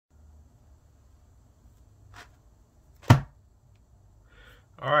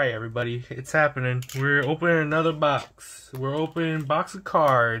Alright everybody, it's happening. We're opening another box. We're opening a box of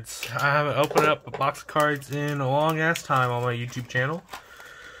cards. I haven't opened up a box of cards in a long ass time on my YouTube channel.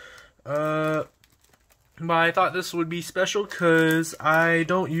 But I thought this would be special because I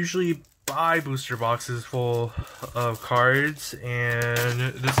don't usually buy booster boxes full of cards,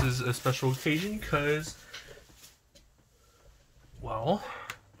 and this is a special occasion because, well,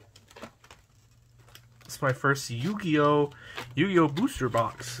 it's my first Yu-Gi-Oh booster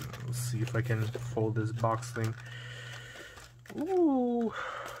box. Let's see if I can fold this box thing. Ooh.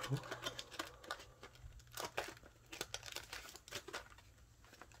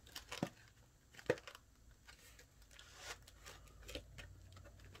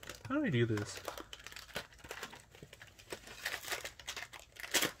 How do I do this?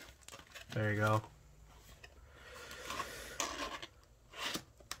 There you go.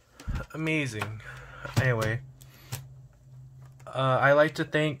 Amazing. Anyway, I like to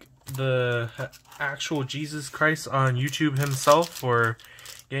thank the actual Jesus Christ on YouTube himself for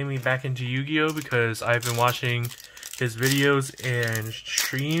getting me back into Yu-Gi-Oh! Because I've been watching his videos and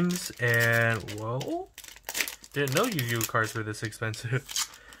streams, and, well, didn't know Yu-Gi-Oh! Cards were this expensive.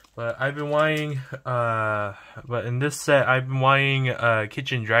 But I've been wanting, but in this set, I've been wanting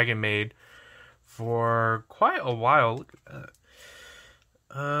Kitchen Dragon Maid for quite a while. Look at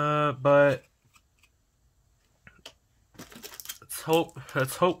that. But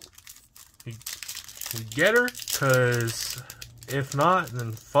let's hope we get her, because if not,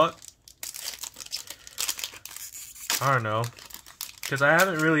 then fuck. I don't know, because I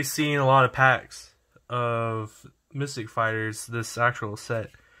haven't really seen a lot of packs of Mystic Fighters, this actual set,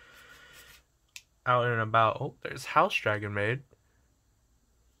 out and about. Oh, there's House Dragon Maid.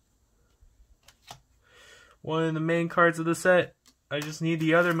 One of the main cards of the set. I just need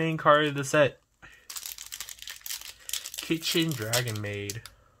the other main card of the set. Kitchen Dragon Maid.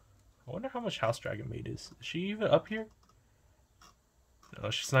 I wonder how much House Dragon Maid is. Is she even up here? No,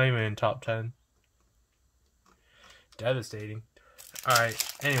 she's not even in top 10. Devastating. Alright,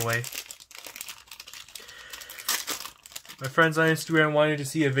 anyway. My friends on Instagram wanted to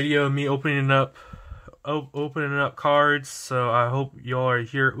see a video of me opening up cards, so I hope y'all are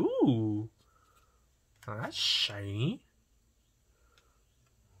here. Ooh, oh, that's shiny.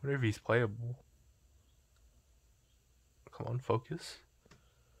 What if he's playable? Come on, focus.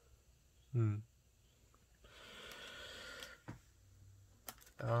 On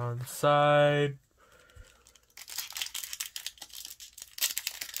the side.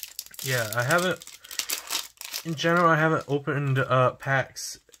 Yeah, I haven't. In general, I haven't opened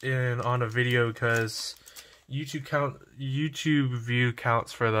packs on a video because YouTube view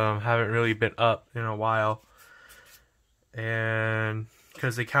counts for them haven't really been up in a while, and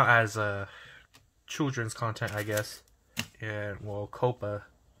because they count as children's content, I guess. And well, Copa,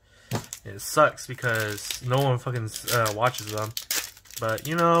 it sucks because no one fucking watches them. But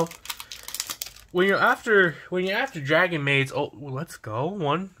you know, when you're after Dragon Maids, oh, well, let's go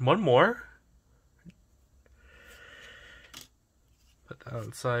one more. Put that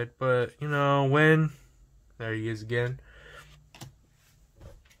outside, but you know, there he is again.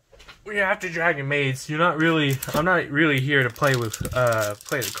 When you're after Dragon Maids, I'm not really here to play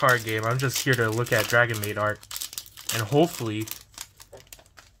the card game. I'm just here to look at Dragon Maid art, and hopefully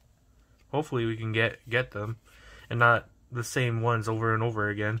we can get them, and not the same ones over and over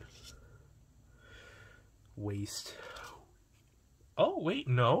again. Waste. Oh wait,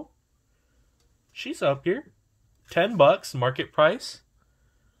 no. She's up here. $10 market price.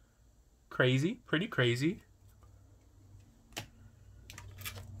 Crazy, pretty crazy.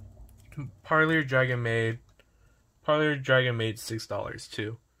 Parlor Dragon Maid. Parlor Dragon Maid, $6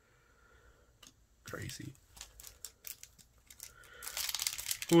 too. Crazy.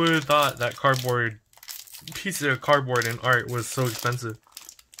 Who would have thought that piece of cardboard and art was so expensive?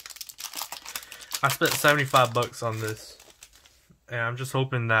 I spent $75 on this, and I'm just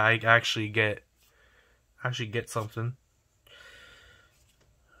hoping that I actually get something.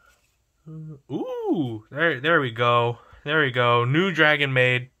 Ooh, there we go. There we go. New Dragon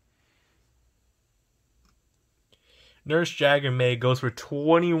Maid. Nurse Dragon Maid goes for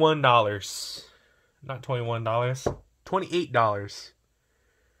 $21. Not $21. $28.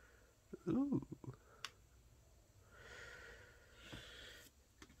 Ooh.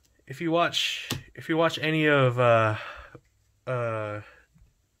 If you watch any of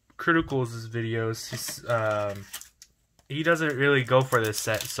Critical's videos, he doesn't really go for this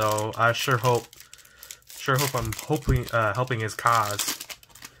set, so I sure hope I'm helping his cause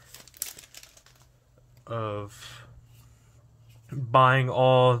of buying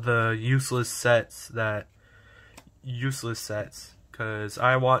all the useless sets, because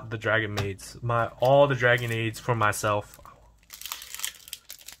I want the Dragon Maids, all the Dragon Aids for myself.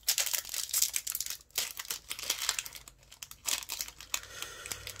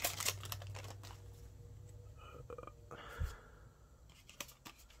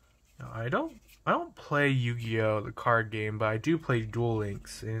 I don't play Yu-Gi-Oh! The card game, but I do play Duel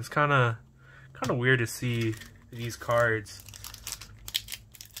Links, and it's kind of weird to see these cards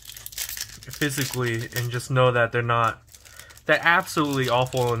physically and just know that they're absolutely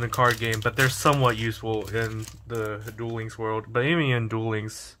awful in the card game, but they're somewhat useful in the Duel Links world. But even in Duel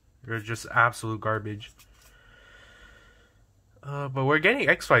Links, they're just absolute garbage. But we're getting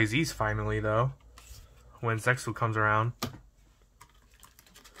XYZs finally, though, when Zexu comes around.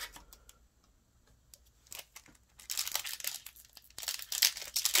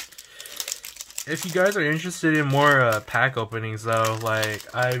 If you guys are interested in more pack openings, though,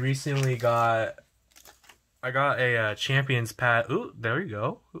 like I recently got a Champions pack. Ooh, there we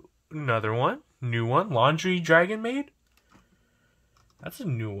go. Another one, new one, Laundry Dragon Maid. That's a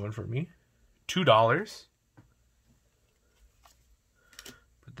new one for me. $2.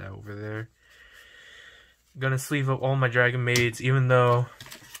 Put that over there. I'm gonna sleeve up all my Dragon Maids, even though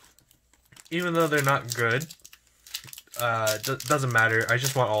they're not good. Doesn't matter. I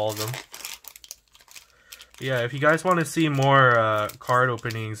just want all of them. Yeah, if you guys want to see more card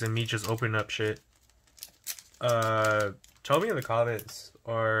openings and me just open up shit, tell me in the comments,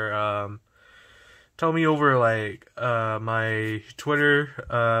 or tell me over like my Twitter.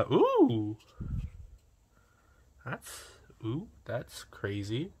 That's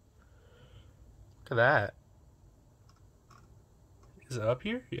crazy. Look at that. Is it up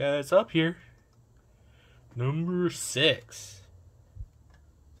here? Yeah, it's up here. Number 6.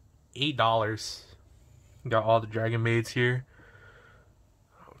 $8. Got all the Dragon Maids here.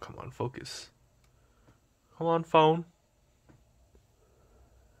 Oh, come on, focus. Come on, phone.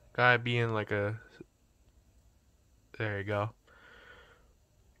 Gotta be in like a... There you go.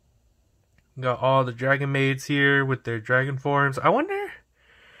 Got all the Dragon Maids here with their dragon forms. I wonder...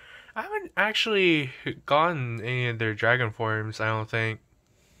 I haven't actually gotten any of their dragon forms, I don't think.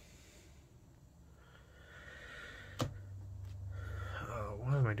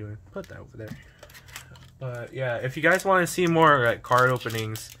 What am I doing? Put that over there. But yeah, if you guys want to see more like card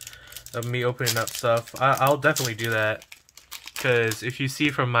openings of me opening up stuff, I'll definitely do that. Because if you see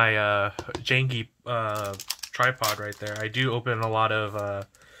from my janky tripod right there, I do open a lot of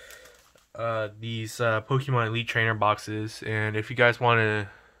these Pokemon Elite Trainer boxes. And if you guys want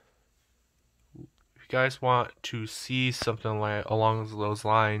to see something like along those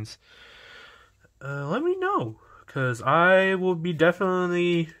lines, let me know, because I will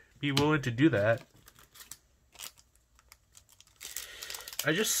definitely be willing to do that.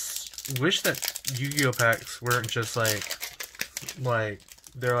 I just wish that Yu-Gi-Oh packs weren't just like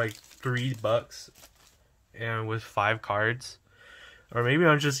they're like $3 and with 5 cards. Or maybe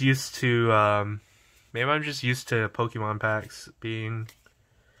I'm just used to Pokemon packs being...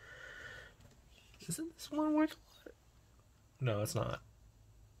 Isn't this one worth a lot? No, it's not.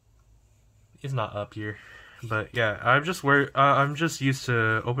 It's not up here. But yeah, I'm just used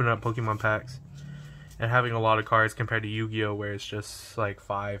to opening up Pokemon packs and having a lot of cards compared to Yu-Gi-Oh, where it's just like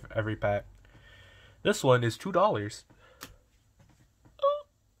 5 every pack. This one is $2. Oh,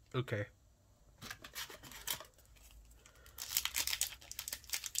 okay.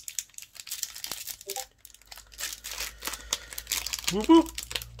 Whoop whoop.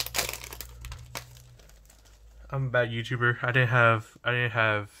 I'm a bad YouTuber. I didn't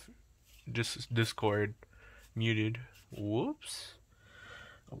have just Discord muted. Whoops.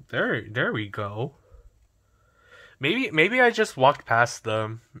 Oh, there we go. Maybe I just walked past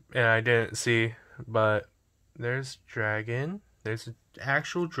them and I didn't see, but there's dragon. There's an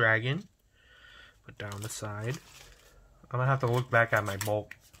actual dragon. Put down the side. I'm gonna have to look back at my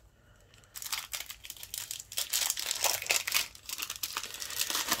bulk.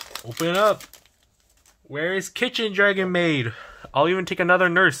 Open it up. Where is Kitchen Dragon Maid? I'll even take another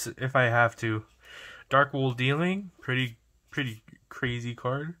nurse if I have to. Dark Wool Dealing. Pretty crazy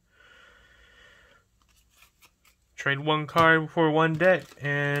card. Trade 1 card for 1 deck,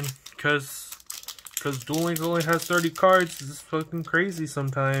 and because Duel Links only has 30 cards, it's fucking crazy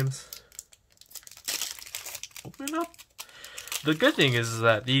sometimes. Open it up. The good thing is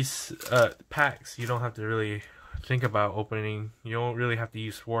that these packs, you don't have to really think about opening. You don't really have to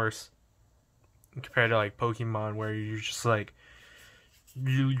use force compared to like Pokemon, where you're just like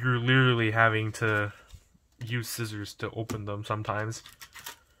you're literally having to use scissors to open them sometimes.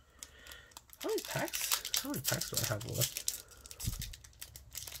 How many packs do I have left?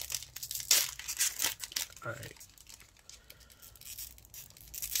 Alright.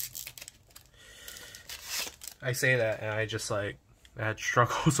 I say that and I just like I had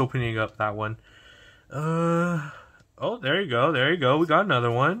struggles opening up that one. Oh, there you go. There you go. We got another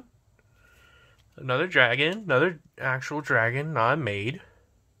one. Another dragon. Another actual dragon, not a maid.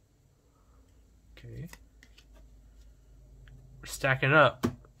 Okay. We're stacking up.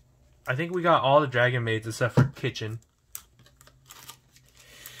 I think we got all the dragon maids except for kitchen.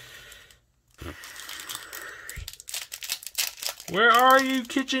 Where are you,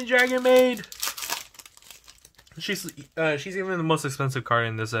 kitchen dragon maid? She's even the most expensive card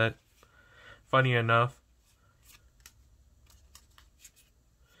in this set. Funny enough.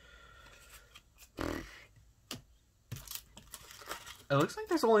 It looks like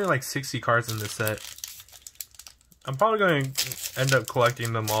there's only like 60 cards in this set. I'm probably going to end up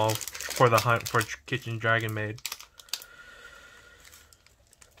collecting them all for the hunt for Kitchen Dragon Maid.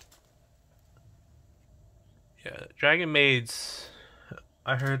 Yeah, Dragon Maids,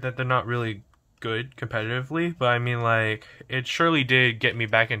 I heard that they're not really good competitively, but I mean, like, it surely did get me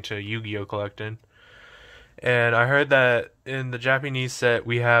back into Yu-Gi-Oh! Collecting. And I heard that in the Japanese set,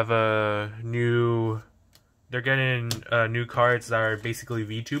 we have a new... They're getting new cards that are basically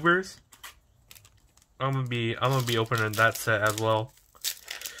VTubers. I'm gonna be opening that set as well.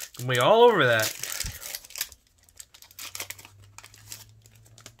 I'm gonna be all over that.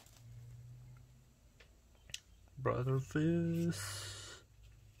 Brother Fist.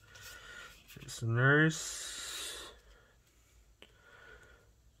 Just Nurse.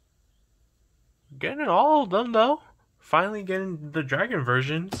 Getting all of them though. Finally getting the dragon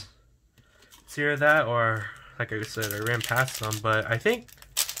versions. It's either that or, like I said, I ran past them, but I think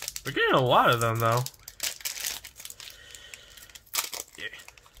we're getting a lot of them though. Yeah.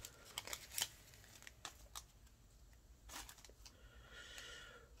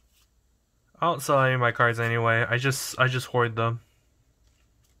 I don't sell any of my cards anyway. I just hoard them.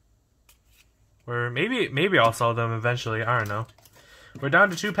 Or maybe I'll sell them eventually. I don't know. We're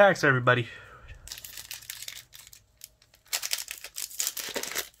down to 2 packs, everybody.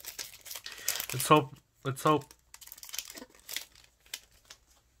 Let's hope. Let's hope.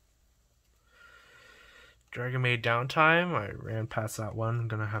 Dragon Maid downtime. I ran past that one. I'm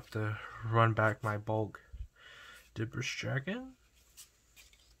gonna have to run back my bulk. Dibber's Dragon.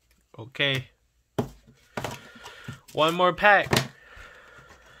 Okay. One more pack.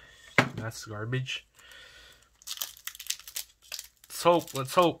 That's garbage. Let's hope.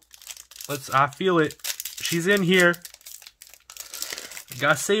 Let's hope. I feel it. She's in here.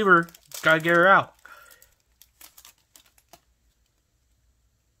 Gotta save her. Gotta get her out.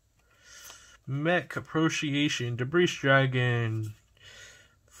 Mech Appreciation. Debris Dragon.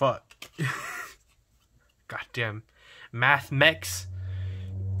 Fuck. Goddamn. Math Mechs.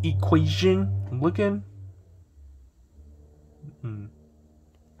 Equation. I'm looking.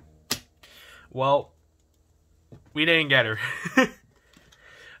 Well, we didn't get her.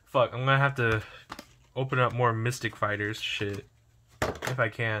 Fuck, I'm gonna have to open up more Mystic Fighters shit. If I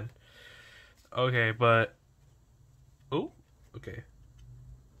can. Okay, but... Oh, okay.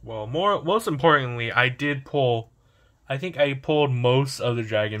 Well, most importantly, I did pull... I think I pulled most of the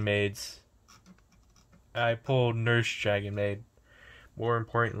Dragon Maids. I pulled Nurse Dragon Maid. More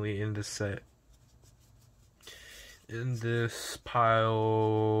importantly, in this set. In this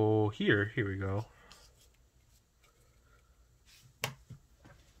pile here we go.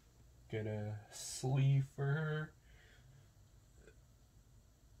 Get a sleeve for her.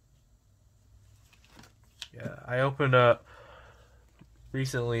 Yeah, I opened up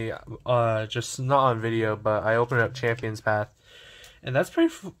recently, just not on video, but I opened up Champion's Path, and that's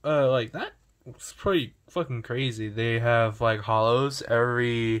pretty like that's pretty fucking crazy. They have like hollows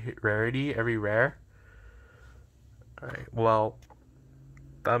every rarity, every rare. Alright, well,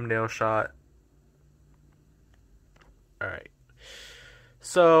 thumbnail shot. Alright.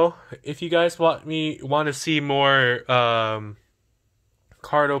 So, if you guys want to see more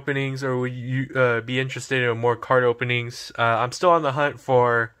card openings, or would you be interested in more card openings, I'm still on the hunt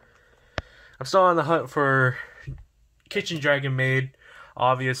for Kitchen Dragon Maid,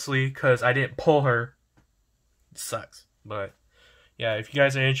 obviously, because I didn't pull her. It sucks, but yeah, if you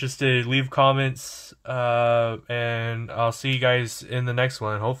guys are interested, leave comments, and I'll see you guys in the next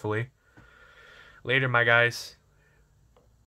one, hopefully. Later, my guys.